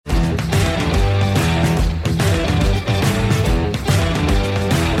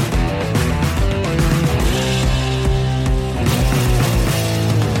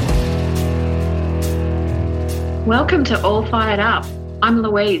Welcome to All Fired Up. I'm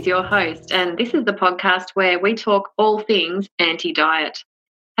Louise, your host, and this is the podcast where we talk all things anti-diet.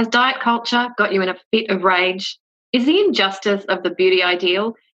 Has diet culture got you in a fit of rage? Is the injustice of the beauty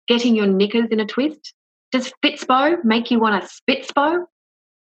ideal getting your knickers in a twist? Does Fitspo make you want to spitspo?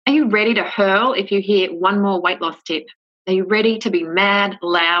 Are you ready to hurl if you hear one more weight loss tip? Are you ready to be mad,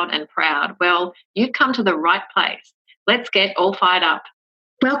 loud and proud? Well, you've come to the right place. Let's get all fired up.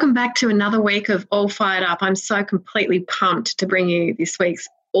 Welcome back to another week of All Fired Up. I'm so completely pumped to bring you this week's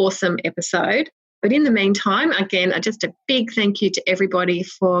awesome episode. But in the meantime, again, just a big thank you to everybody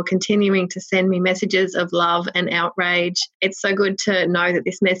for continuing to send me messages of love and outrage. It's so good to know that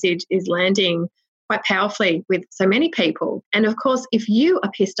this message is landing quite powerfully with so many people. And of course, if you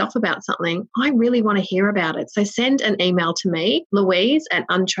are pissed off about something, I really want to hear about it. So send an email to me,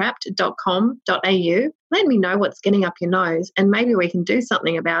 louise@untrapped.com.au. Let me know what's getting up your nose and maybe we can do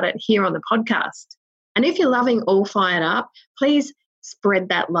something about it here on the podcast. And if you're loving All Fired Up, please spread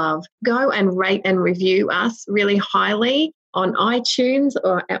that love. Go and rate and review us really highly on iTunes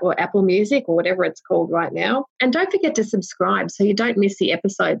or Apple Music or whatever it's called right now. And don't forget to subscribe so you don't miss the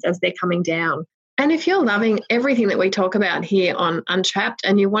episodes as they're coming down. And if you're loving everything that we talk about here on Untrapped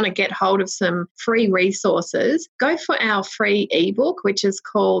and you want to get hold of some free resources, go for our free ebook, which is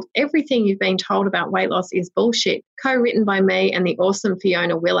called Everything You've Been Told About Weight Loss is Bullshit, co-written by me and the awesome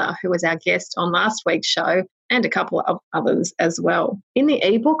Fiona Willer, who was our guest on last week's show, and a couple of others as well. In the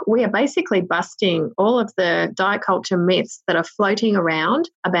ebook, we are basically busting all of the diet culture myths that are floating around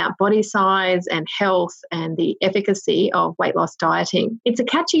about body size and health and the efficacy of weight loss dieting. It's a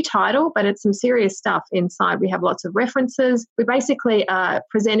catchy title, but it's some serious stuff inside. We have lots of references. We basically are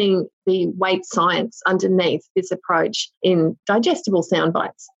presenting the weight science underneath this approach in digestible sound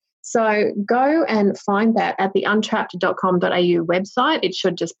bites. So go and find that at the untrapped.com.au website. It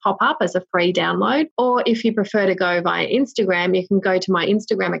should just pop up as a free download. Or if you prefer to go via Instagram, you can go to my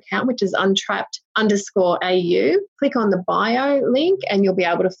Instagram account, which is untrapped_au. Click on the bio link and you'll be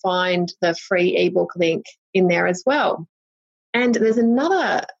able to find the free ebook link in there as well. And there's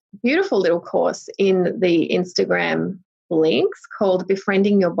another beautiful little course in the Instagram links called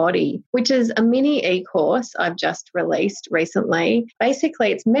Befriending Your Body, which is a mini e-course I've just released recently.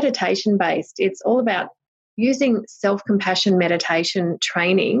 Basically, it's meditation based. It's all about using self-compassion meditation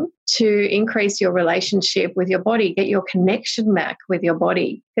training to increase your relationship with your body, get your connection back with your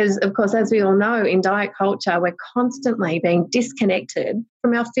body. Because, of course, as we all know, in diet culture, we're constantly being disconnected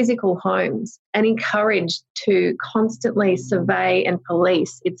from our physical homes and encouraged to constantly survey and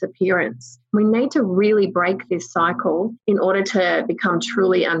police its appearance. We need to really break this cycle in order to become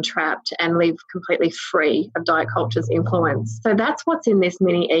truly untrapped and live completely free of diet culture's influence. So that's what's in this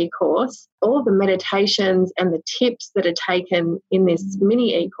mini e-course. All the meditations and the tips that are taken in this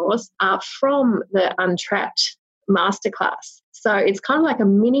mini e-course are from the Untrapped masterclass. So it's kind of like a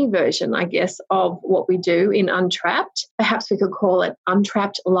mini version, I guess, of what we do in Untrapped. Perhaps we could call it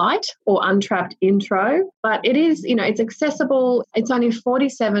Untrapped Light or Untrapped Intro. But it is, it's accessible. It's only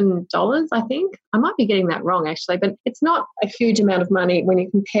 $47, I think. I might be getting that wrong, actually, but it's not a huge amount of money when you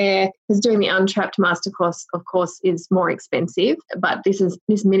compare, because doing the Untrapped masterclass, of course, is more expensive. But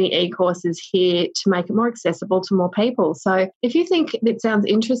this mini e-course is here to make it more accessible to more people. So if you think it sounds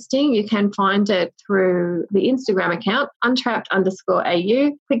interesting, you can find it through the Instagram account, untrapped_au.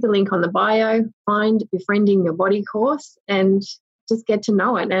 Click the link on the bio, find Befriending Your Body course and just get to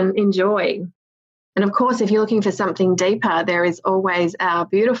know it and enjoy. And of course, if you're looking for something deeper, there is always our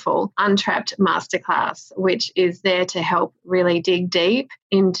beautiful Untrapped Masterclass, which is there to help really dig deep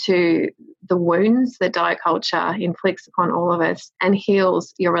into the wounds that diet culture inflicts upon all of us and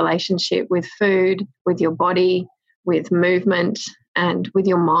heals your relationship with food, with your body, with movement, and with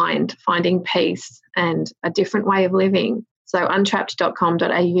your mind, finding peace and a different way of living. So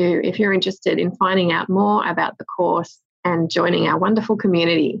untrapped.com.au if you're interested in finding out more about the course and joining our wonderful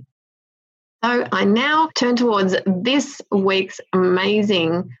community. So I now turn towards this week's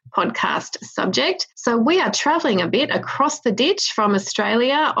amazing podcast subject. So we are travelling a bit across the ditch from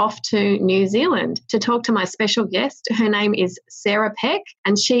Australia off to New Zealand to talk to my special guest. Her name is Sarah Peck,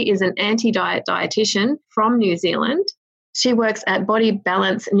 and she is an anti-diet dietitian from New Zealand. She works at Body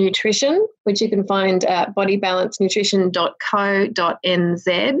Balance Nutrition, which you can find at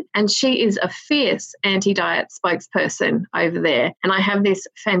bodybalancenutrition.co.nz. And she is a fierce anti-diet spokesperson over there. And I have this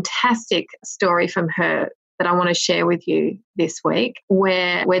fantastic story from her that I want to share with you this week,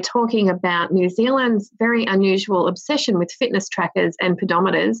 where we're talking about New Zealand's very unusual obsession with fitness trackers and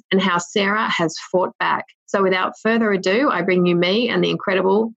pedometers and how Sarah has fought back. So without further ado, I bring you me and the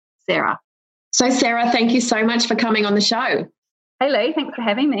incredible Sarah. So Sarah, thank you so much for coming on the show. Hey Lee, thanks for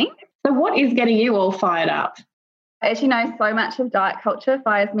having me. So what is getting you all fired up? As you know, so much of diet culture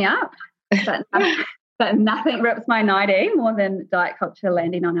fires me up, but nothing rips my nightie more than diet culture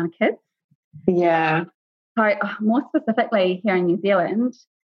landing on our kids. Yeah. So more specifically here in New Zealand,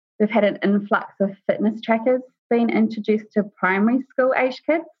 we've had an influx of fitness trackers being introduced to primary school age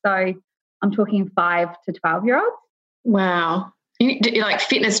kids. So I'm talking 5 to 12-year-olds. Wow. You like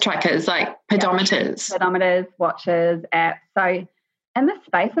fitness trackers, like pedometers. Yeah, pedometers, watches, apps. So in the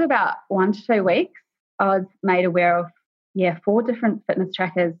space of about 1 to 2 weeks, I was made aware of 4 different fitness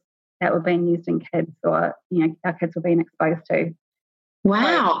trackers that were being used in kids, or our kids were being exposed to.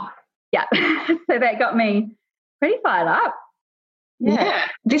 Wow. So, yeah. So that got me pretty fired up. Yeah.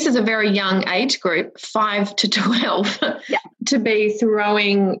 This is a very young age group, 5 to 12, to be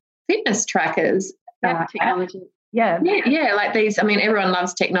throwing fitness trackers. Technology. Yeah, like these. I mean, everyone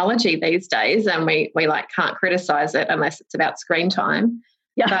loves technology these days, and we like can't criticize it unless it's about screen time.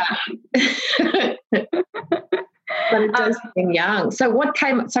 Yeah. But it does seem young. So what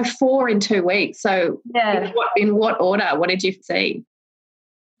came? So 4 in 2 weeks. So in what order? What did you see?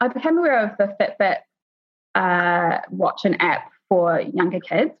 I became aware of the Fitbit watch and app for younger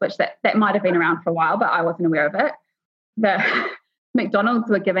kids, which that might have been around for a while, but I wasn't aware of it. The McDonald's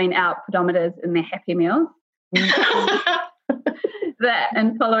were giving out pedometers in their Happy Meals.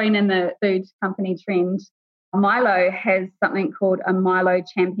 And following in the food company trend, Milo has something called a Milo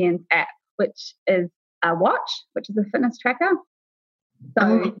Champions app, which is a watch, which is a fitness tracker.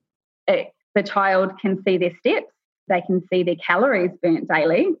 So the child can see their steps, they can see their calories burnt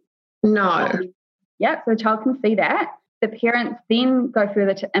daily. No. So the child can see that. The parents then go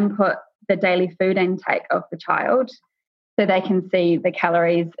further to input the daily food intake of the child, so they can see the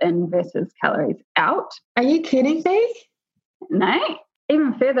calories in versus calories out. Are you kidding me? No.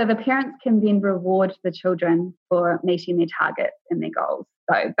 Even further, the parents can then reward the children for meeting their targets and their goals.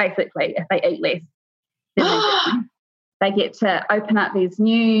 So basically, if they eat less, then they get to open up these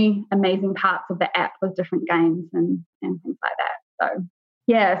new amazing parts of the app with different games and things like that. So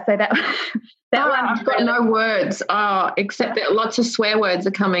so that one. I've got no words. Except that lots of swear words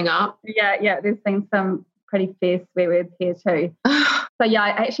are coming up. Yeah. There's been some pretty fierce swear words here too. So I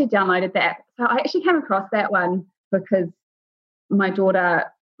actually downloaded that. So I actually came across that one because my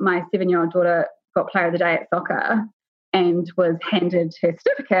 7-year-old daughter, got Player of the Day at soccer and was handed her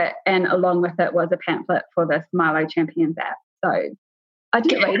certificate, and along with it was a pamphlet for this Milo Champions app. So I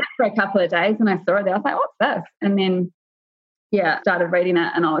did read it for a couple of days, and I saw it there. I was like, what's this? And then started reading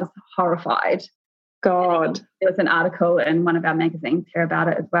it, and I was horrified. God. There was an article in one of our magazines here about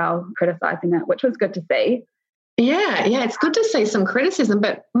it as well, criticising it, which was good to see. Yeah, it's good to see some criticism,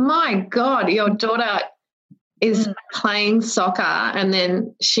 but my God, your daughter is playing soccer, and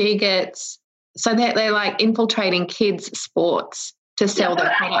then she gets, so they're like infiltrating kids' sports to sell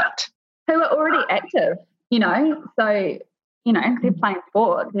their product. Who are already active, so, they're playing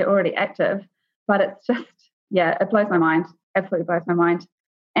sport, they're already active, but it's just, it blows my mind, absolutely blows my mind.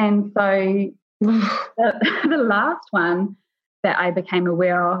 And so the last one that I became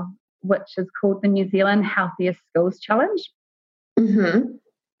aware of, which is called the New Zealand Healthier Schools Challenge, is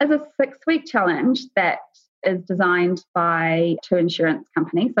a 6-week challenge that is designed by 2 insurance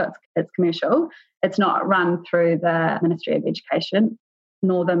companies. So it's commercial. It's not run through the Ministry of Education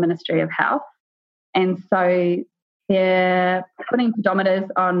nor the Ministry of Health. And so they're putting pedometers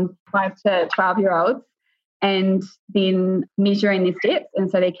on 5 to 12-year-olds and then measuring their steps.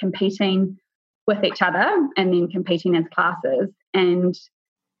 And so they're competing with each other and then competing as classes. And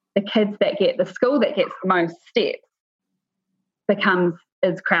the school that gets the most steps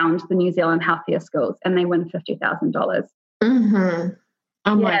is crowned the New Zealand Healthier Schools, and they win $50,000.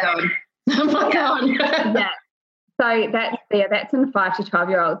 Oh my God. Oh my God. So that's in 5 to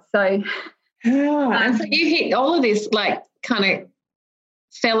 12-year-olds. So and so you hit all of this, like, kind of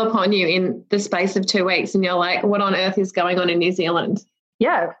fell upon you in the space of 2 weeks, and you're like, what on earth is going on in New Zealand?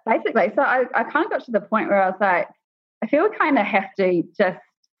 Yeah, basically. So I kind of got to the point where I was like, I feel we kind of have to just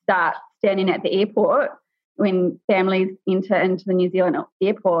start standing at the airport when families enter into the New Zealand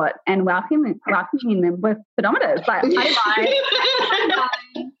airport and welcoming them with pedometers. Like, hi,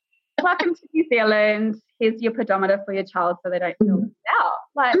 welcome to New Zealand. Here's your pedometer for your child so they don't feel left out.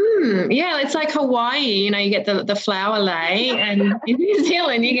 Like, it's like Hawaii. You get the flower lay, and in New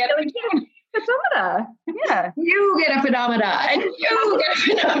Zealand you get a pedometer. Yeah, you get a pedometer, and you get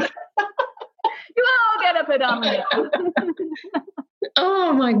a pedometer. You all get a pedometer.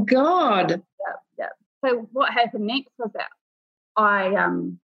 Oh my God. Yeah. So what happened next was that I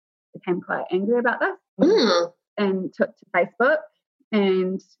became quite angry about this and took to Facebook,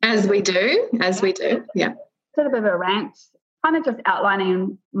 and as we do, yeah. Did a bit of a rant, kind of just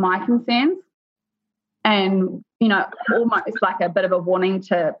outlining my concerns and almost like a bit of a warning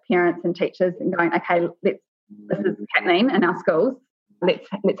to parents and teachers and going, okay, this is happening in our schools. Let's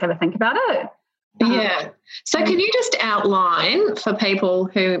have a think about it. Yeah. So can you just outline for people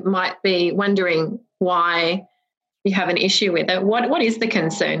who might be wondering why you have an issue with it? What is the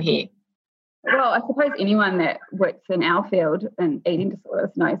concern here? Well, I suppose anyone that works in our field in eating disorders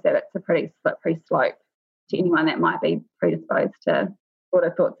knows that it's a pretty slippery slope to anyone that might be predisposed to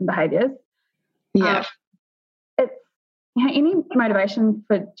disorder thoughts and behaviours. Yeah. It's any motivation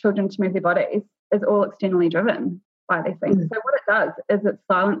for children to move their bodies is all externally driven by these things. So what it does is it's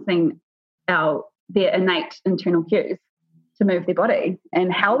silencing their innate internal cues to move their body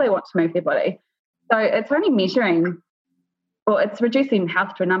and how they want to move their body. So it's only measuring, or it's reducing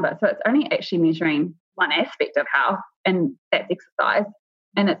health to a number. So it's only actually measuring one aspect of health, and that's exercise.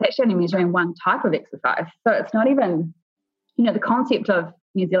 And it's actually only measuring one type of exercise. So it's not even, the concept of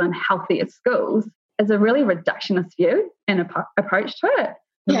New Zealand healthiest schools is a really reductionist view and approach to it.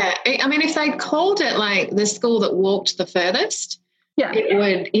 Yeah. I mean, if they called it like the school that walked the furthest,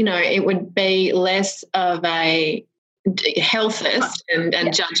 it would be less of a healthist and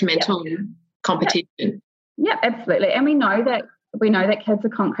judgmental competition. Yeah, absolutely. And we know that kids are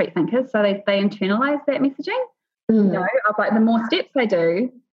concrete thinkers, so they internalise that messaging. Of like the more steps they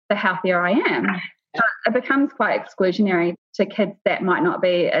do, the healthier I am. So it becomes quite exclusionary to kids that might not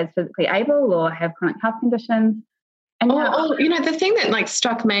be as physically able or have chronic health conditions. And the thing that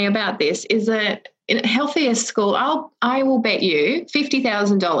struck me about this is that in a healthiest school, I will bet you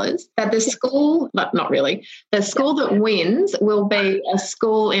 $50,000 that the school, not really, the school that wins will be a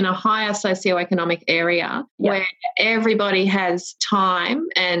school in a higher socioeconomic area where everybody has time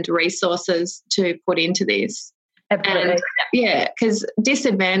and resources to put into this. Absolutely. And because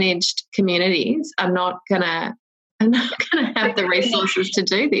disadvantaged communities are not gonna have the resources to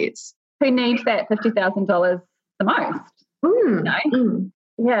do this. Who needs that $50,000 the most?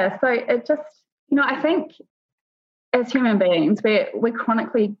 Yeah. So it just, I think as human beings, we're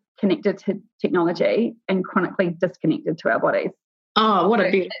chronically connected to technology and chronically disconnected to our bodies. Oh, what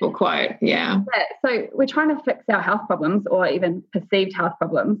a beautiful quote. Yeah. So we're trying to fix our health problems or even perceived health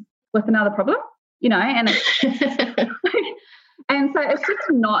problems with another problem, and and so it's just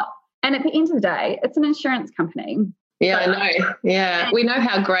not, and at the end of the day, it's an insurance company. Yeah, I know. Yeah. We know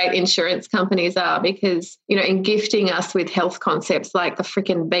how great insurance companies are because, in gifting us with health concepts like the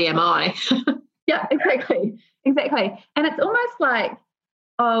freaking BMI. Yeah, exactly. And it's almost like,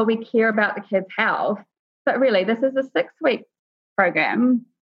 we care about the kids' health, but really this is a 6-week program.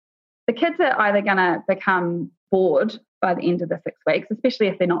 The kids are either going to become bored by the end of the 6 weeks, especially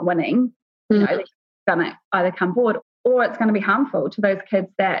if they're not winning. They're going to either come bored, or it's going to be harmful to those kids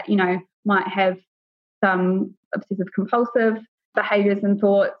that, might have some obsessive compulsive behaviours and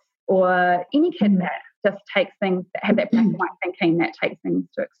thoughts, or any kid that just takes things, that have that black and white thinking that takes things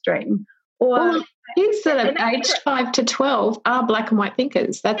to extreme. Or kids that are aged 5 to 12 are black and white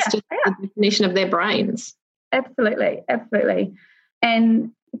thinkers. That's just the definition of their brains. Absolutely.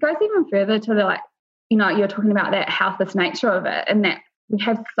 And it goes even further to the, you're talking about that healthless nature of it, and that we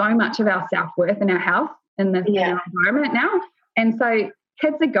have so much of our self-worth and our health in this environment now. And so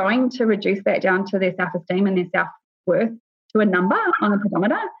kids are going to reduce that down to their self-esteem and their self-worth to a number on the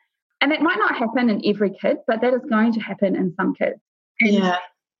pedometer. And it might not happen in every kid, but that is going to happen in some kids. And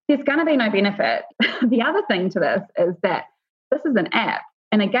there's going to be no benefit. The other thing to this is that this is an app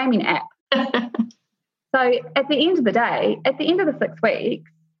and a gaming app. So at the end of the day, at the end of the 6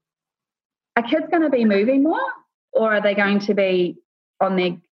 weeks, are kids going to be moving more, or are they going to be on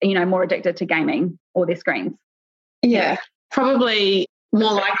their, more addicted to gaming or their screens? Yeah, probably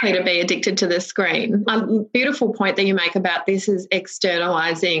more likely to be addicted to the screen. A beautiful point that you make about this is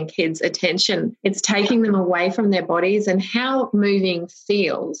externalizing kids' attention. It's taking them away from their bodies and how moving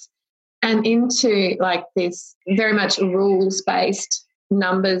feels, and into this very much rules-based,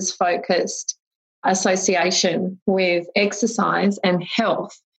 numbers-focused association with exercise and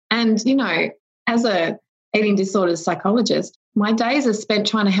health. And, as a eating disorders psychologist, my days are spent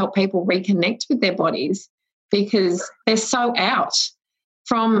trying to help people reconnect with their bodies because they're so out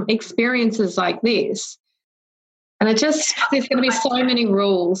from experiences like this. And there's going to be so many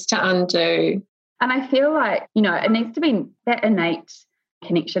rules to undo. And I feel like, it needs to be that innate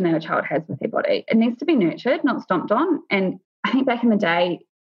connection that a child has with their body. It needs to be nurtured, not stomped on. And I think back in the day,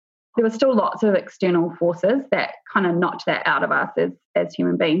 there were still lots of external forces that kind of knocked that out of us as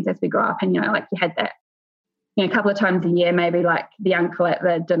human beings as we grow up. And, you had that, a couple of times a year, maybe the uncle at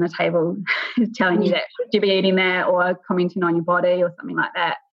the dinner table telling you that should you be eating that, or commenting on your body or something like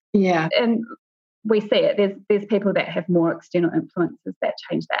that. Yeah. And we see it. There's people that have more external influences that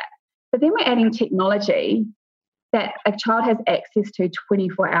change that. But then we're adding technology that a child has access to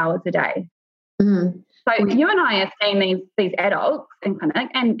 24 hours a day. Mm. So you and I are seeing these adults in clinic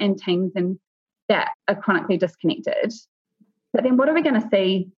and teens and that are chronically disconnected. But then what are we going to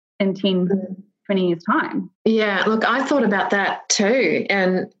see in 10, 20 years' time? Yeah, look, I thought about that too.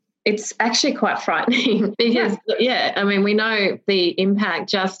 And it's actually quite frightening because, I mean, we know the impact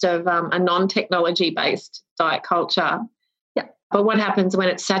just of a non-technology-based diet culture. Yeah. But what happens when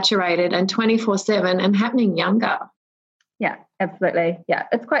it's saturated and 24/7 and happening younger? Yeah, absolutely. Yeah,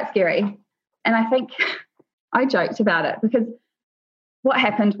 it's quite scary. And I think I joked about it because what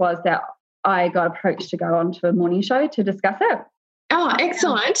happened was that I got approached to go on to a morning show to discuss it. Oh,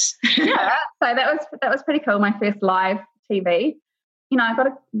 excellent. Yeah, so that was pretty cool, my first live TV. You know, I got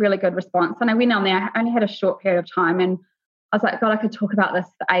a really good response and I went on there. I only had a short period of time and I was like, God, I could talk about this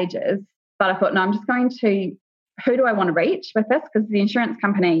for ages. But I thought, no, I'm just going to, who do I want to reach with this? Because the insurance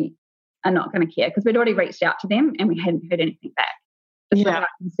company are not going to care because we'd already reached out to them and we hadn't heard anything back. Just with our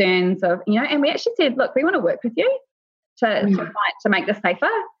concerns of, you know, and we actually said, look, we want to work with you to make this safer.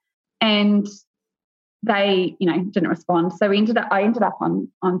 And they, you know, didn't respond. So I ended up on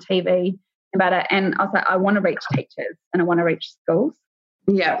TV about it. And I was like, I want to reach teachers and I want to reach schools.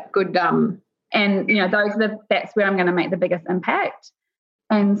 Yeah, good. And, you know, that's where I'm going to make the biggest impact.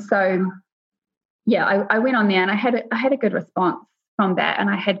 And so, yeah, I went on there and I had a good response from that. And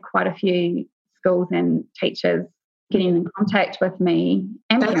I had quite a few schools and teachers getting in contact with me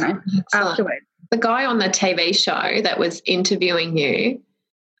and parents afterwards. The guy on the TV show that was interviewing you,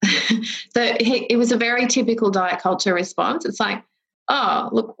 it was a very typical diet culture response. It's like, oh,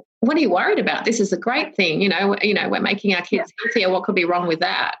 look, what are you worried about? This is a great thing. You know, we're making our kids healthier. What could be wrong with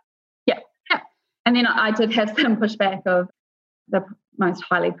that? Yeah. And then I did have some pushback of the most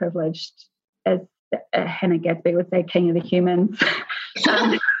highly privileged, as Hannah Gadsby would say, king of the humans.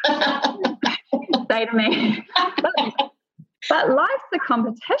 Say to me, but life's a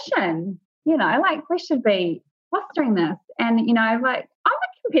competition, you know, like we should be fostering this. And, you know, like I'm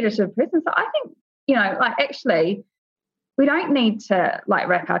a competitive person. So I think, you know, like actually we don't need to like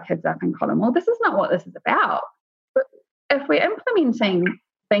wrap our kids up in cotton wool. This is not what this is about. But if we're implementing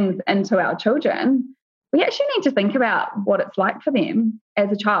things into our children, we actually need to think about what it's like for them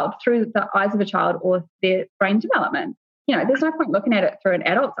as a child through the eyes of a child or their brain development. You know, there's no point looking at it through an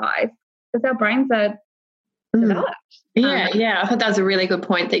adult's eyes because our brains are developed. Yeah. I thought that was a really good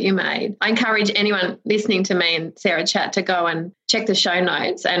point that you made. I encourage anyone listening to me and Sarah chat to go and check the show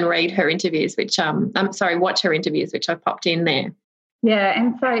notes and read her interviews, watch her interviews, which I've popped in there. Yeah,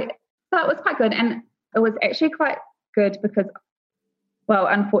 and so it was quite good. And it was actually quite good because, well,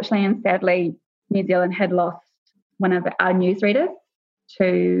 unfortunately and sadly, New Zealand had lost one of our newsreaders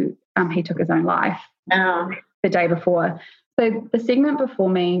to, he took his own life the day before. So the segment before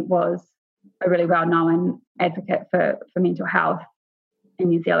me was a really well-known advocate for mental health in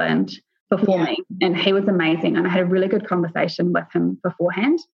New Zealand before me, and he was amazing. And I had a really good conversation with him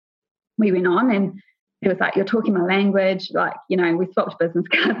beforehand. We went on and he was like, you're talking my language. Like, you know, we swapped business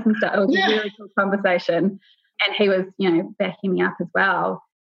cards and stuff. It was a really cool conversation. And he was, you know, backing me up as well.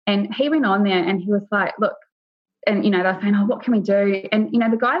 And he went on there and he was like, look, and, you know, they were saying, oh, what can we do? And, you know,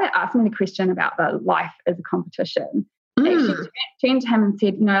 the guy that asked me the question about the life as a competition, actually turned to him and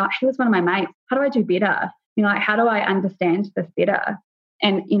said, you know, like, he was one of my mates. How do I do better? You know, like, how do I understand this better?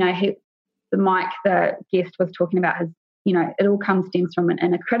 And, you know, Mike, the guest, was talking about his, you know, it all stems from an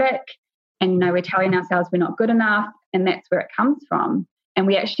inner critic. And, you know, we're telling ourselves we're not good enough. And that's where it comes from. And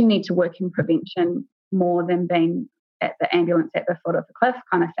we actually need to work in prevention more than being at the ambulance at the foot of the cliff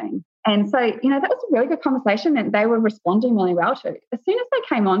kind of thing. And so, you know, that was a really good conversation and they were responding really well to. As soon as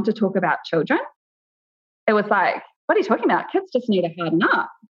they came on to talk about children, it was like, what are you talking about? Kids just need to harden up.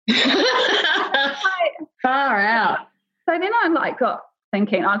 Far out. So then I got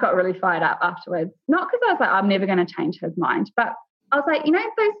thinking, I got really fired up afterwards. Not because I was like, I'm never going to change his mind, but I was like, you know,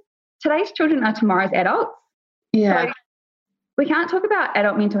 today's children are tomorrow's adults. Yeah. So we can't talk about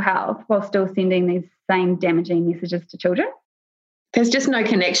adult mental health while still sending these same damaging messages to children. There's just no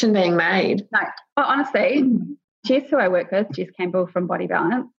connection being made. No. Well, honestly, Jess, who I work with, Jess Campbell from Body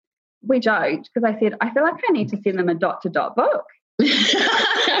Balance, we joked because I said, I feel like I need to send them a dot-to-dot book.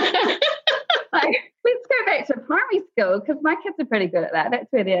 Like, let's go back to primary school because my kids are pretty good at that. That's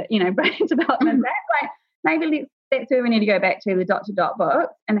where their, you know, brain development's at. Like, maybe that's where we need to go back to, the dot-to-dot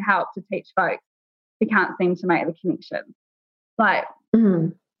books, and help to teach folks who can't seem to make the connection. Like,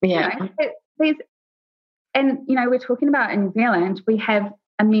 you know, and, you know, we're talking about in New Zealand, we have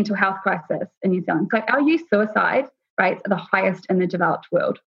a mental health crisis in New Zealand. So our youth suicide rates are the highest in the developed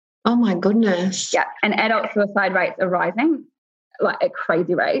world. Oh, my goodness. Yeah, and adult suicide rates are rising, like at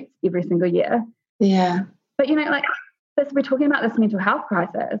crazy rates every single year. Yeah. But, like this, we're talking about this mental health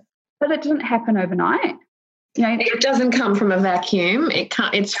crisis, but it didn't happen overnight. It doesn't come from a vacuum.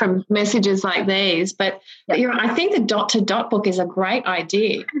 It's from messages like these. But I think the Dot to Dot book is a great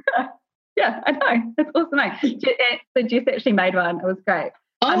idea. Yeah, I know. It's awesome. So Jess actually made one. It was great.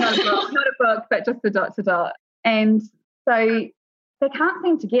 Oh. Not a book, but just the Dot to Dot. And so they can't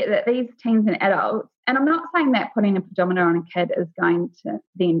seem to get that these teens and adults, and I'm not saying that putting a pedometer on a kid is going to,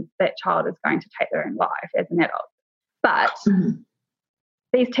 then that child is going to take their own life as an adult. But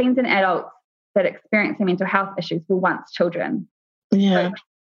these teens and adults that experience mental health issues were once children. Yeah. So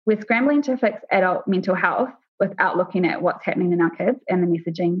we're scrambling to fix adult mental health without looking at what's happening in our kids and the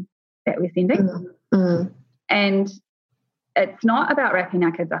messaging that we're sending. And it's not about wrapping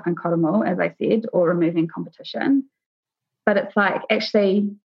our kids up in cotton wool, as I said, or removing competition, but it's like, actually,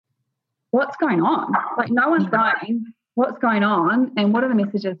 what's going on? Like, no one's going, what's going on, and what are the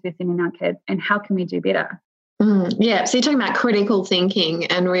messages we're sending our kids, and how can we do better? Yeah, so you're talking about critical thinking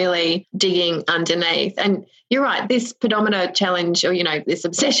and really digging underneath. And you're right, this pedometer challenge, or, this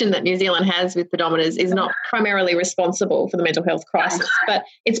obsession that New Zealand has with pedometers is not primarily responsible for the mental health crisis, but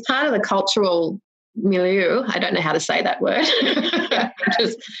it's part of the cultural milieu. I don't know how to say that word.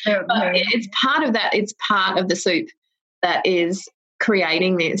 It's part of that. It's part of the soup that is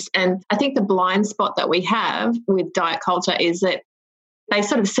creating this. And I think the blind spot that we have with diet culture is that they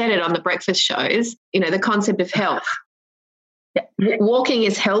sort of said it on the breakfast shows, the concept of health. Yeah. Walking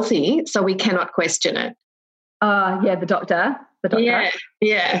is healthy, so we cannot question it. The doctor. Yeah.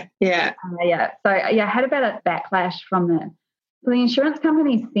 So, I had a bit of backlash from the insurance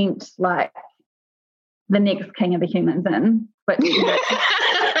company sent like the next king of the humans in, but it's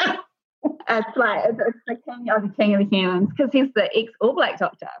the king of the humans because he's the ex-All Black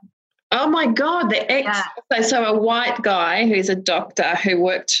doctor. Oh my God, so a white guy who's a doctor who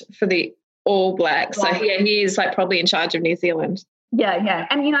worked for the All Blacks. So he is like probably in charge of New Zealand. Yeah.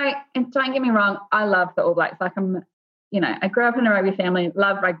 And and don't get me wrong, I love the All Blacks. Like I grew up in a rugby family,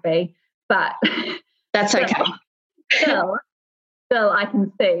 love rugby, but that's okay. Still I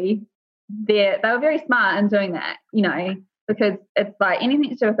can see they were very smart in doing that, because it's like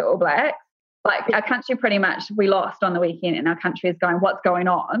anything to do with the All Blacks. Like our country pretty much, we lost on the weekend and our country is going, what's going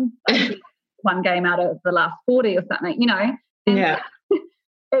on? Like one game out of the last 40 or something, And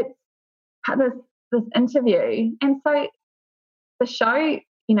it's this interview. And so the show,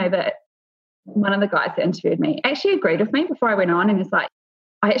 that one of the guys that interviewed me actually agreed with me before I went on, and he's like,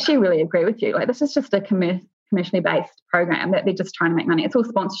 I actually really agree with you. Like, this is just a commercially based program that they're just trying to make money. It's all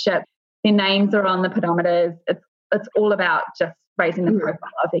sponsorship. Their names are on the pedometers. It's all about just raising the profile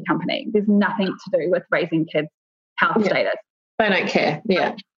of their company. There's nothing to do with raising kids' health status. They don't care.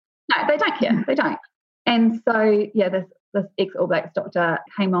 Yeah. No, they don't care. They don't. And so, this ex-All Blacks doctor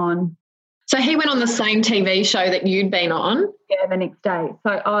came on. So he went on the same TV show that you'd been on? Yeah, the next day.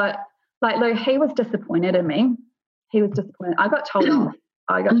 So, Lou, he was disappointed in me. He was disappointed. I got told off.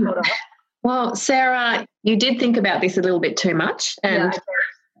 Well, Sarah, you did think about this a little bit too much and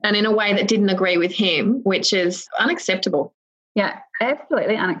in a way that didn't agree with him, which is unacceptable. Yeah,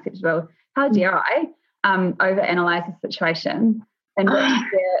 absolutely unacceptable. How dare I overanalyze the situation and what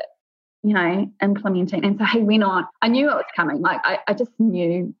they're, implementing. And so he went on. I knew it was coming. Like, I just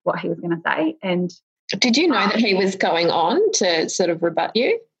knew what he was going to say. And did you know that he was going on to sort of rebut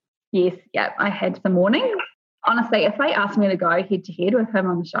you? Yes, yeah. I had some warnings. Honestly, if they asked me to go head-to-head with him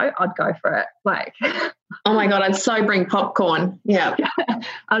on the show, I'd go for it. Like, oh, my God, I'd so bring popcorn. Yeah.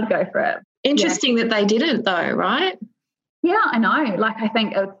 I'd go for it. Interesting that they didn't though, right? Yeah, I know. Like, I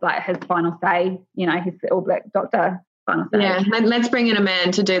think it's like his final say, he's the All Black doctor final say. Yeah, let's bring in a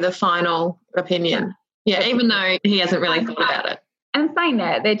man to do the final opinion. Yeah, even though he hasn't really thought about it. And saying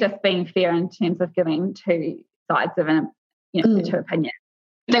that, they're just being fair in terms of giving two sides of two opinions.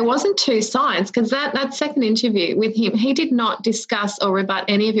 There wasn't two sides because that second interview with him, he did not discuss or rebut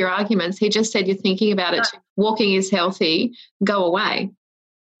any of your arguments. He just said, you're thinking about it. Walking is healthy. Go away.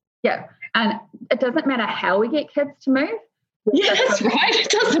 Yeah. And it doesn't matter how we get kids to move. Yeah, that's right. It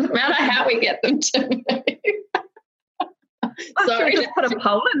doesn't matter how we get them to move. Sorry. Just put a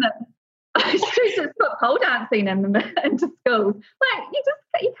pole in it. I should just put pole dancing into schools. Like,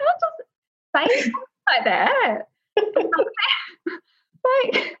 you can't just say like that.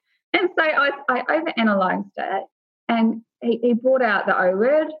 And so I overanalyzed it, and he brought out the O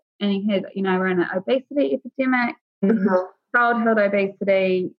word, and he had, we're in an obesity epidemic, childhood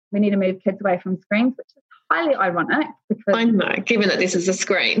obesity. We need to move kids away from screens, which is highly ironic because I know, given that this is a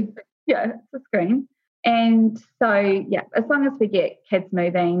screen. Yeah, it's a screen. And so, as long as we get kids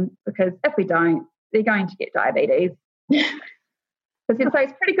moving, because if we don't, they're going to get diabetes. Because so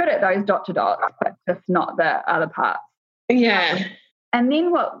he's pretty good at those dot to dots, but just not the other parts. Yeah. And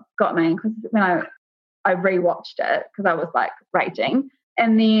then what got me, because when I rewatched it, because I was like raging,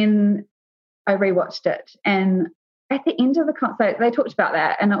 and then I rewatched it, and at the end of the concert, they talked about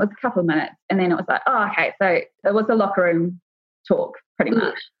that, and it was a couple of minutes, and then it was like, oh, okay, so it was a locker room talk, pretty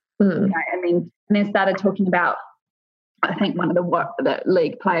much. Mm. Okay, and then started talking about, I think one of the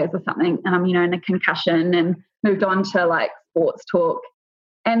league players or something, in a concussion, and moved on to like sports talk,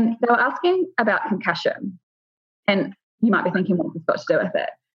 and they were asking about concussion, and you might be thinking, what's this got to do with it?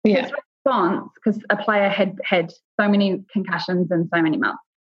 Yeah. His response, because a player had so many concussions in so many months.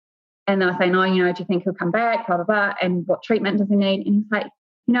 And they were saying, do you think he'll come back, blah, blah, blah, and what treatment does he need? And he's like,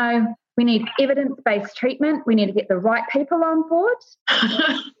 we need evidence-based treatment. We need to get the right people on board.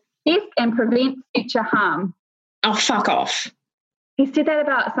 Yes, and prevent future harm. Oh, fuck off. He said that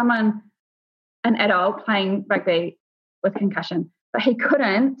about someone, an adult playing rugby with concussion, but he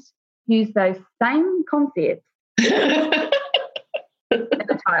couldn't use those same concepts as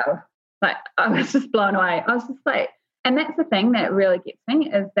a child. Like, I was just blown away. I was just like, and that's the thing that really gets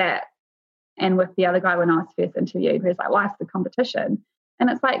me is that, and with the other guy when I was first interviewed, he was like, life's the competition. And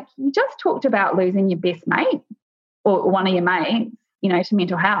it's like, you just talked about losing your best mate or one of your mates, to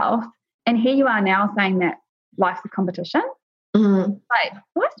mental health. And here you are now saying that life's a competition. Mm. Like,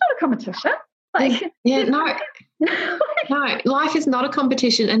 life's not a competition. Like, yeah, no, life is not a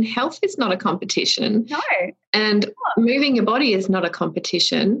competition, and health is not a competition. No. And moving your body is not a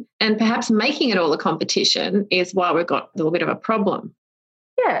competition, and perhaps making it all a competition is why we've got a little bit of a problem.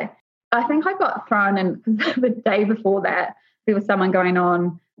 Yeah. I think I got thrown in the day before that. There was someone going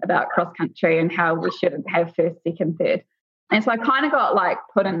on about cross country and how we shouldn't have first, second, third. And so I kind of got like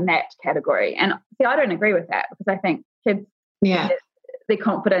put in that category. And see, I don't agree with that because I think kids get their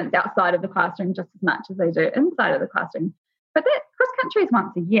confidence outside of the classroom just as much as they do inside of the classroom. But that cross country is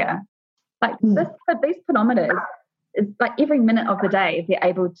once a year. Like these pedometers is like every minute of the day they're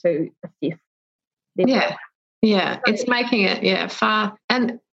able to assess their body. Yeah, it's making it far.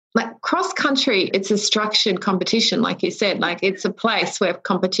 And like cross country, it's a structured competition, like you said. Like it's a place where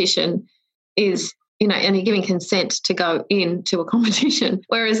competition is, and you're giving consent to go into a competition.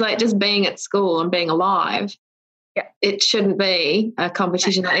 Whereas like just being at school and being alive, it shouldn't be a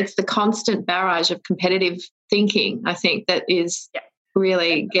competition. It's the constant barrage of competitive thinking, I think, that is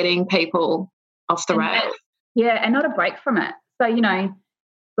really getting people off the rails. Yeah, and not a break from it. So,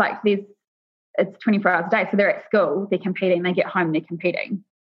 like it's 24 hours a day. So they're at school, they're competing, they get home, they're competing.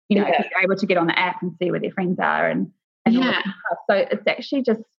 Because they're able to get on the app and see where their friends are and all that stuff. So it's actually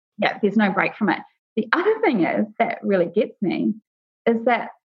just, there's no break from it. The other thing is that really gets me is that,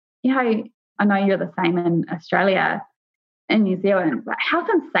 I know you're the same in Australia and New Zealand, but health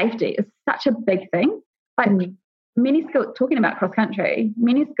and safety is such a big thing. Like many schools, talking about cross country,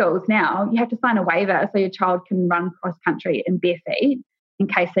 many schools now, you have to sign a waiver so your child can run cross country in bare feet in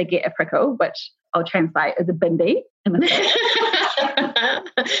case they get a prickle, which I'll translate as a bindi in the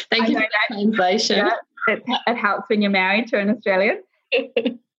Thank you for that translation. Yeah, it helps when you're married to an Australian.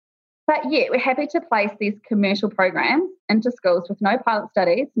 But we're happy to place these commercial programs into schools with no pilot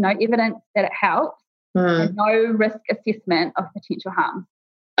studies, no evidence that it helps, and no risk assessment of potential harm.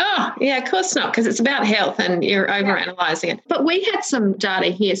 Oh, yeah, of course not, because it's about health and you're overanalyzing it. But we had some data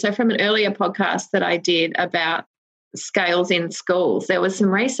here. So from an earlier podcast that I did about scales in schools, there was some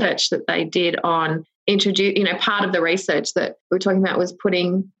research that they did on part of the research that we were talking about was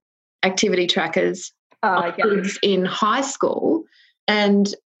putting activity trackers on kids in high school.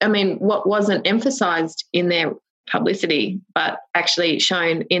 And I mean, what wasn't emphasised in their publicity but actually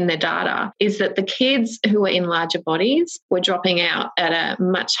shown in the data is that the kids who were in larger bodies were dropping out at a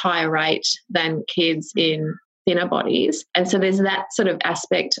much higher rate than kids in thinner bodies. And so there's that sort of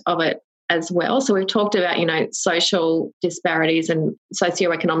aspect of it as well. So we've talked about, social disparities and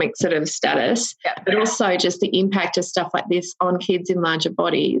socioeconomic sort of status, but also just the impact of stuff like this on kids in larger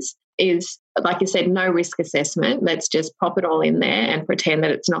bodies is, like you said, no risk assessment. Let's just pop it all in there and pretend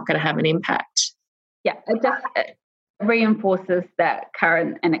that it's not going to have an impact. Yeah, it reinforces that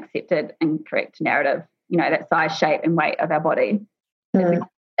current and accepted and correct narrative, that size, shape and weight of our body is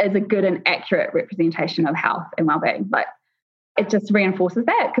a good and accurate representation of health and well-being. Like, it just reinforces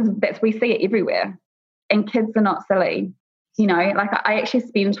that because we see it everywhere. And kids are not silly. Like I actually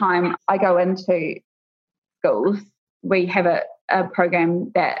spend time, I go into schools. We have a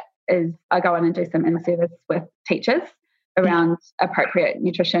program that is, I go in and do some in-service with teachers around appropriate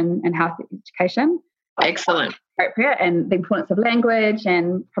nutrition and health education. Excellent. Appropriate, and the importance of language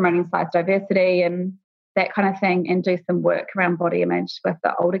and promoting size diversity and that kind of thing, and do some work around body image with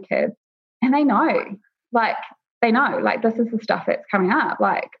the older kids. And they know, like, they know, like, this is the stuff that's coming up,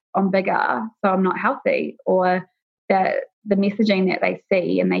 like, I'm bigger, so I'm not healthy, or that the messaging that they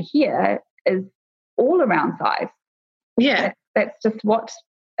see and they hear is all around size. Yeah. That's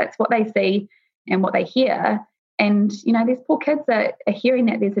what they see and what they hear. And, you know, these poor kids are hearing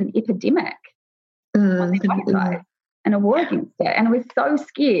that there's an epidemic on their body size and a war against it. And we're so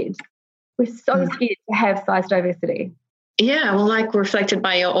scared. We're so scared to have size diversity. Yeah, well, like reflected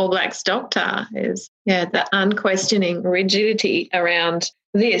by your All Blacks doctor is, the unquestioning rigidity around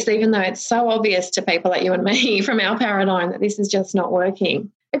this, even though it's so obvious to people like you and me from our paradigm that this is just not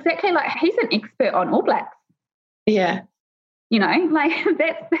working. Exactly. Like, he's an expert on All Blacks. Yeah. You know, like,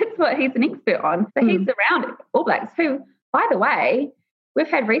 that's what he's an expert on. So he's around All Blacks, who, by the way, we've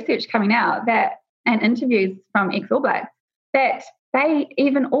had research coming out that, and interviews from ex-All Blacks, that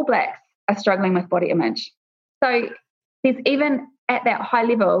even All Blacks are struggling with body image. So there's, even at that high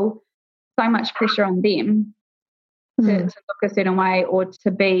level, so much pressure on them to look a certain way, or to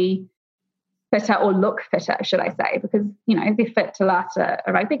be fitter, or look fitter, should I say, because, you know, they're fit to last a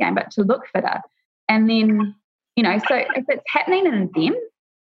rugby game, but to look fitter. And then, you know, so if it's happening in them,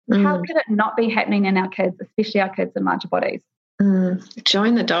 how could it not be happening in our kids, especially our kids in larger bodies?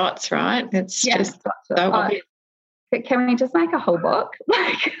 Join the dots, right? It's just so obvious. Can we just make a whole book?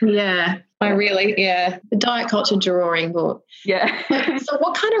 The diet culture drawing book. Yeah. So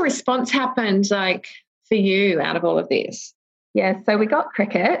what kind of response happened, like, for you out of all of this? Yeah, so we got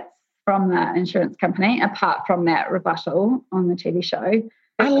crickets from the insurance company, apart from that rebuttal on the TV show.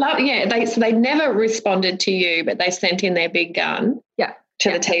 I love, they never responded to you, but they sent in their big gun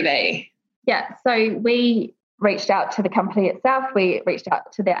to the TV. Yeah, so we reached out to the company itself. We reached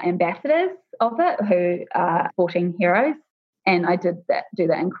out to the ambassadors of it, who are sporting heroes, and I do that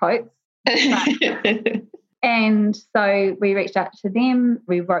in quotes. And so we reached out to them.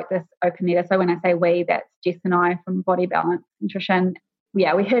 We wrote this open letter. So when I say we, that's Jess and I from Body Balance Nutrition.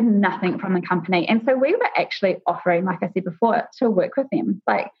 Yeah, we heard nothing from the company. And so we were actually offering, like I said before, to work with them.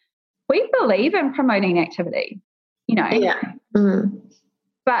 Like, we believe in promoting activity, you know. Yeah.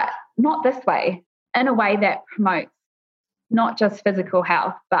 But not this way, in a way that promotes not just physical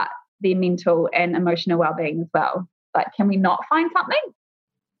health, but their mental and emotional well-being as well. Like, can we not find something?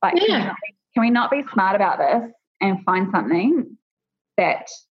 Like, can we not be smart about this and find something that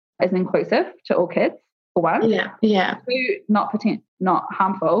is inclusive to all kids, for one? Yeah. Two, not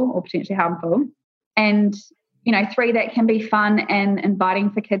harmful or potentially harmful. And, you know, three, that can be fun and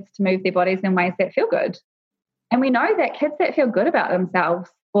inviting for kids to move their bodies in ways that feel good. And we know that kids that feel good about themselves,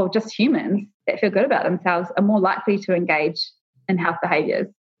 or just humans that feel good about themselves, are more likely to engage in health behaviours.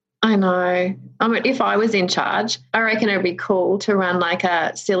 I know. I mean, if I was in charge, I reckon it would be cool to run like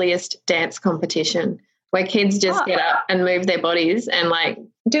a silliest dance competition where kids just get up and move their bodies and like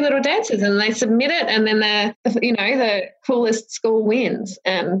do little dances, and they submit it, and then the coolest school wins.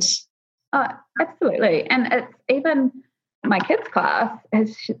 And absolutely. And it's even my kids' class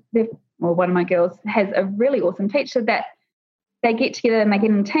one of my girls has a really awesome teacher that they get together and they get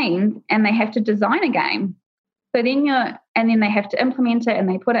in teams and they have to design a game. So then they have to implement it, and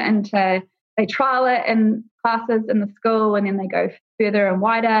they trial it in classes in the school, and then they go further and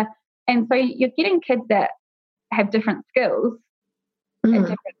wider. And so you're getting kids that have different skills and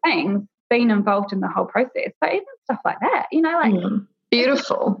different things being involved in the whole process. So even stuff like that, you know, like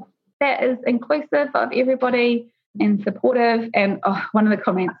beautiful. That is inclusive of everybody and supportive. And one of the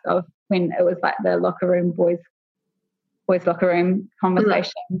comments of when it was like the locker room, boys locker room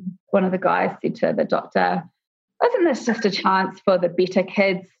conversation, one of the guys said to the doctor, "Isn't this just a chance for the better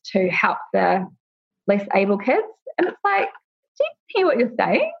kids to help the less able kids?" And it's like, do you hear what you're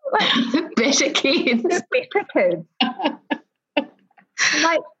saying? Like, the better kids. The better kids.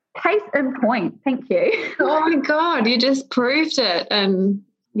 Like, case in point. Thank you. Oh my God, you just proved it. And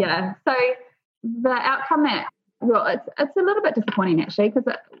yeah, so the outcome it's a little bit disappointing actually,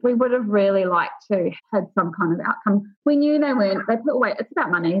 because we would have really liked to had some kind of outcome. We knew they put way, it's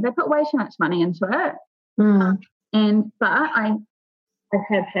about money. They put way too much money into it. But I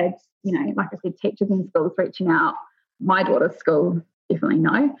have had, you know, like I said, teachers in schools reaching out. My daughter's school, definitely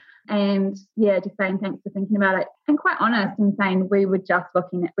no. And yeah, just saying thanks for thinking about it. And quite honest and saying we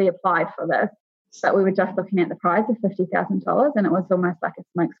applied for this, but we were just looking at the prize of $50,000, and it was almost like a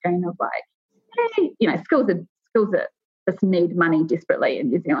smokescreen of like, hey, you know, schools that just need money desperately in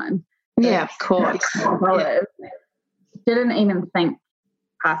New Zealand. Yeah, of course. Didn't even think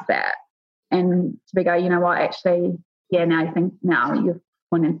past that. And to go, you know what, actually, now you think, now you've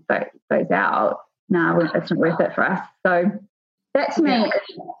pointed those out. No, it's not worth it for us. So that to me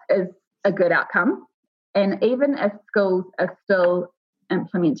is a good outcome. And even if schools are still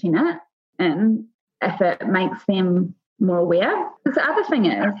implementing it, and if it makes them more aware. Because the other thing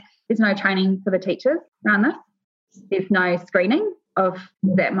is there's no training for the teachers around this. There's no screening of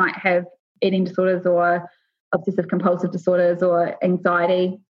that might have eating disorders or obsessive compulsive disorders or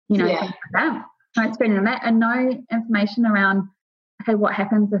anxiety, things like that. No screening on that, and no information around, okay, what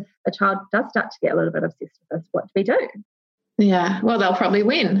happens if a child does start to get a little bit obsessed with this? What do we do? Yeah, well, they'll probably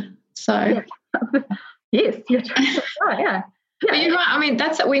win. So yes, you're right. Yeah. But you're right. I mean,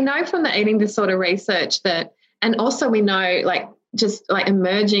 we know from the eating disorder research that, and also we know just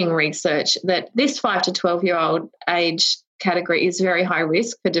emerging research that this 5 to 12-year-old age category is very high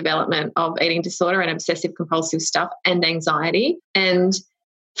risk for development of eating disorder and obsessive compulsive stuff and anxiety. And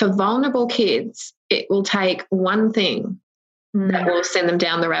for vulnerable kids, it will take one thing that will send them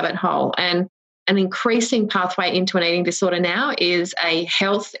down the rabbit hole. And an increasing pathway into an eating disorder now is a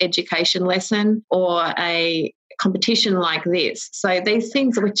health education lesson or a competition like this. So these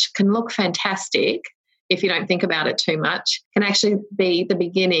things, which can look fantastic if you don't think about it too much, can actually be the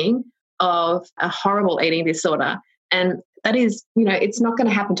beginning of a horrible eating disorder. And that is, it's not going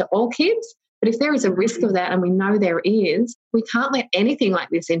to happen to all kids, but if there is a risk of that, and we know there is, we can't let anything like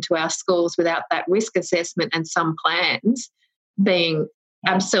this into our schools without that risk assessment and some plans being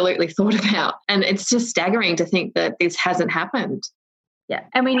absolutely thought about. And it's just staggering to think that this hasn't happened. Yeah,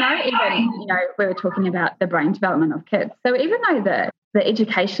 and we know even, we were talking about the brain development of kids. So even though the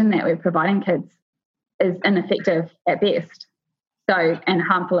education that we're providing kids is ineffective at best, and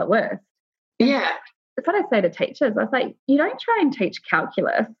harmful at worst. Yeah. That's what I say to teachers. I say, you don't try and teach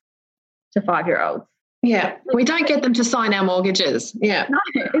calculus to 5-year-olds. Yeah, we don't get them to sign our mortgages. Yeah. No,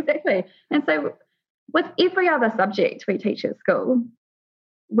 exactly. And so with every other subject we teach at school,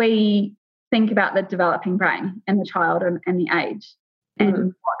 we think about the developing brain and the child and the age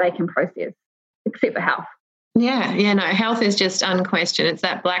and what they can process, except for health. Yeah, no, health is just unquestioned. It's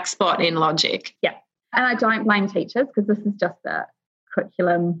that black spot in logic. Yeah. And I don't blame teachers, because this is just the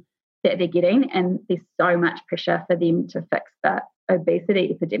curriculum that they're getting, and there's so much pressure for them to fix the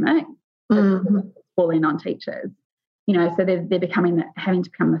obesity epidemic. It's falling on teachers. So they're having to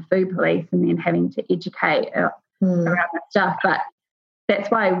become the food police and then having to educate around that stuff. But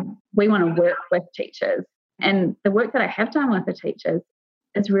that's why we want to work with teachers. And the work that I have done with the teachers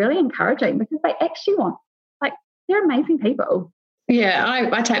is really encouraging, because they actually want, they're amazing people. Yeah,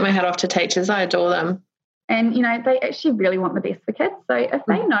 I take my hat off to teachers. I adore them. And, they actually really want the best for kids. So if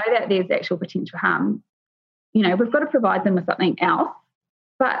they know that there's actual potential harm, we've got to provide them with something else.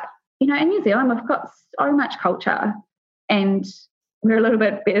 But, in New Zealand, we've got so much culture, and we're a little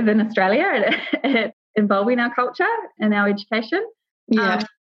bit better than Australia at involving our culture and our education. Yeah.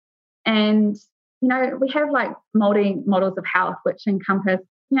 And, we have models of health, which encompass,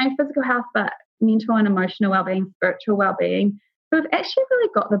 physical health, but mental and emotional well-being, spiritual well-being. So we've actually really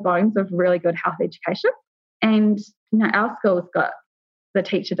got the bones of really good health education. And, our school's got, the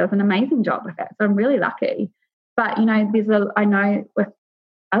teacher does an amazing job with that. So I'm really lucky. But, I know with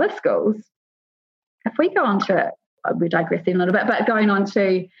other schools, if we go on to, we're digressing a little bit, but going on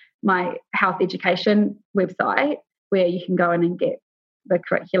to my health education website, where you can go in and get the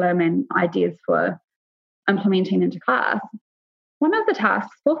curriculum and ideas for implementing into class, one of the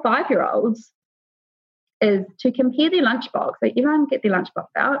tasks for 5-year-olds is to compare their lunchbox. So everyone get their lunchbox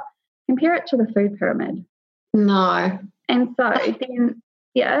out, compare it to the food pyramid. No. And so then,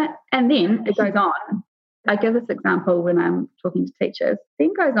 and then it goes on. I give this example when I'm talking to teachers.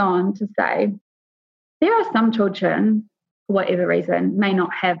 Then goes on to say, there are some children, for whatever reason, may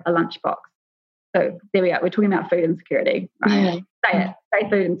not have a lunchbox. So there we are. We're talking about food insecurity, right? Yeah. Say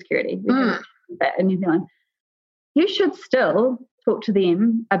food insecurity. We do that in New Zealand. You should still talk to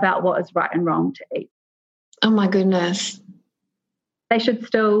them about what is right and wrong to eat. Oh, my goodness. They should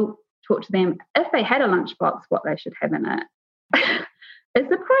still talk to them, if they had a lunchbox, what they should have in it. Is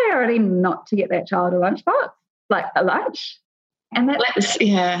the priority not to get that child a lunchbox, like a lunch? And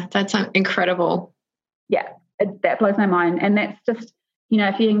that's incredible. Yeah, that blows my mind. And that's just,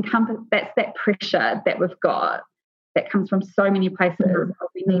 if you encompass, that's that pressure that we've got that comes from so many places.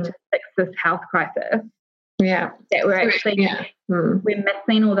 We need to fix this health crisis. Yeah. That we're actually, we're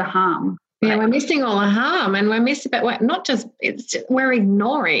missing all the harm. Yeah, we're missing all the harm, and we're missing, but we're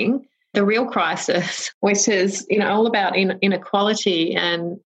ignoring the real crisis, which is, all about inequality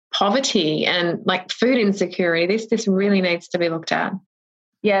and poverty and food insecurity. This really needs to be looked at.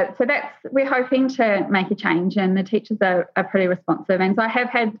 Yeah, so we're hoping to make a change, and the teachers are pretty responsive. And so I have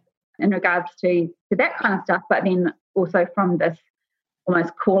had, in regards to that kind of stuff, but then also from this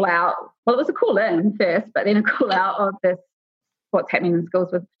almost call out, well, it was a call in first, but then a call out of this, what's happening in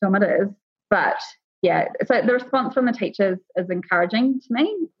schools with pedometers. But yeah, so the response from the teachers is encouraging to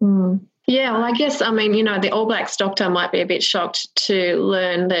me. Yeah, well, I guess, I mean, the All Blacks doctor might be a bit shocked to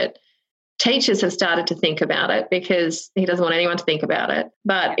learn that teachers have started to think about it, because he doesn't want anyone to think about it.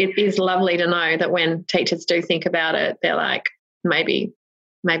 But it is lovely to know that when teachers do think about it, they're like, maybe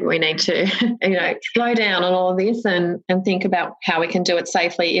we need to, slow down on all of this and think about how we can do it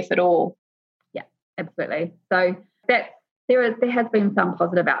safely, if at all. Yeah, absolutely. So there has been some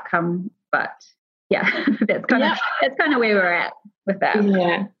positive outcome, but yeah, that's kind of where we're at with that.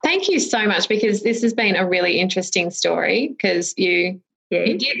 Yeah. Thank you so much, because this has been a really interesting story, because you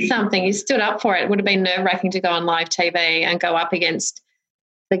did something, you stood up for it. It would have been nerve-wracking to go on live TV and go up against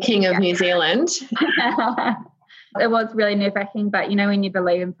the King of New Zealand. It was really nerve-wracking, but when you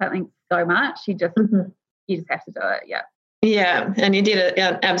believe in something so much, you just have to do it. Yeah. Yeah, and you did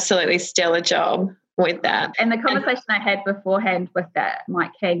an absolutely stellar job with that. And the conversation I had beforehand with that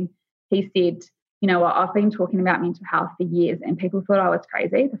Mike King, he said, you know what, I've been talking about mental health for years and people thought I was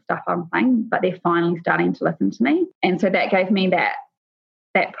crazy, the stuff I'm saying, but they're finally starting to listen to me. And so that gave me that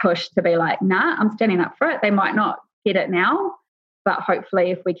push to be like, nah, I'm standing up for it. They might not get it now, but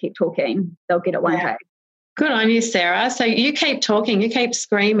hopefully if we keep talking, they'll get it one day. Good on you, Sarah. So you keep talking, you keep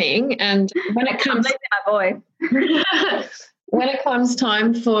screaming, and when it comes my voice. When it comes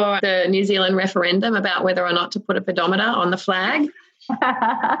time for the New Zealand referendum about whether or not to put a pedometer on the flag.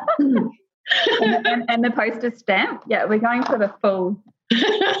 and the postage stamp. Yeah, we're going for the full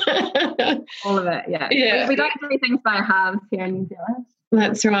all of it, yeah. We don't do things by halves here in New Zealand.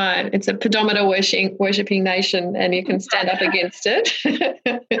 That's right. It's a pedometer worshipping nation, and you can stand up against it.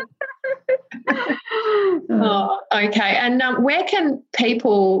 Oh, okay. And where can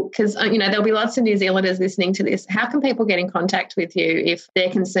people, because, there'll be lots of New Zealanders listening to this, how can people get in contact with you if they're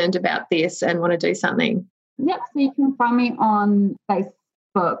concerned about this and want to do something? Yep. So you can find me on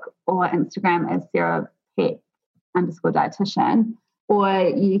Facebook or Instagram as Sarah Peck _dietitian, or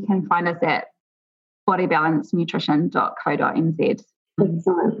you can find us at bodybalancenutrition.co.nz.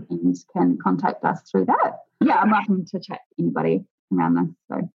 Excellent. And can contact us through that. Yeah, I'm welcome to chat to anybody around this.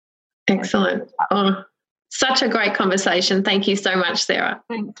 So excellent. Oh, such a great conversation. Thank you so much, Sarah.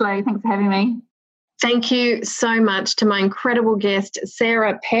 Thanks, Lou. Thanks for having me. Thank you so much to my incredible guest,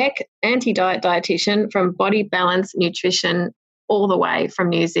 Sarah Peck, anti-diet dietitian from Body Balance Nutrition, all the way from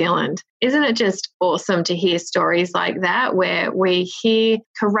New Zealand. Isn't it just awesome to hear stories like that, where we hear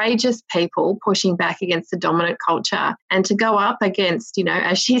courageous people pushing back against the dominant culture, and to go up against,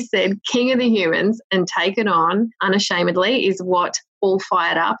 as she said, King of the Humans, and take it on unashamedly is what All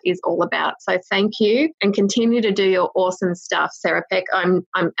Fired Up is all about. So thank you, and continue to do your awesome stuff, Sarah Peck. I'm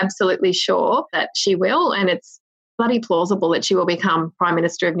absolutely sure that she will, and it's bloody plausible that she will become Prime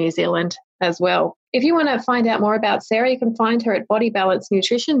Minister of New Zealand as well. If you want to find out more about Sarah, you can find her at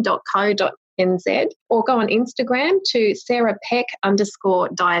bodybalancenutrition.co.nz, or go on Instagram to Sarah Peck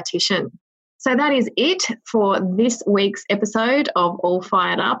 _dietitian. So that is it for this week's episode of All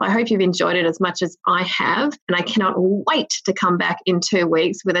Fired Up. I hope you've enjoyed it as much as I have, and I cannot wait to come back in 2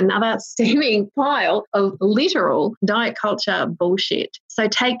 weeks with another steaming pile of literal diet culture bullshit. So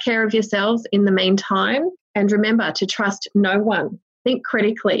take care of yourselves in the meantime, and remember to trust no one. Think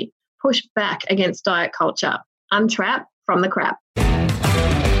critically. Push back against diet culture. Untrap from the crap.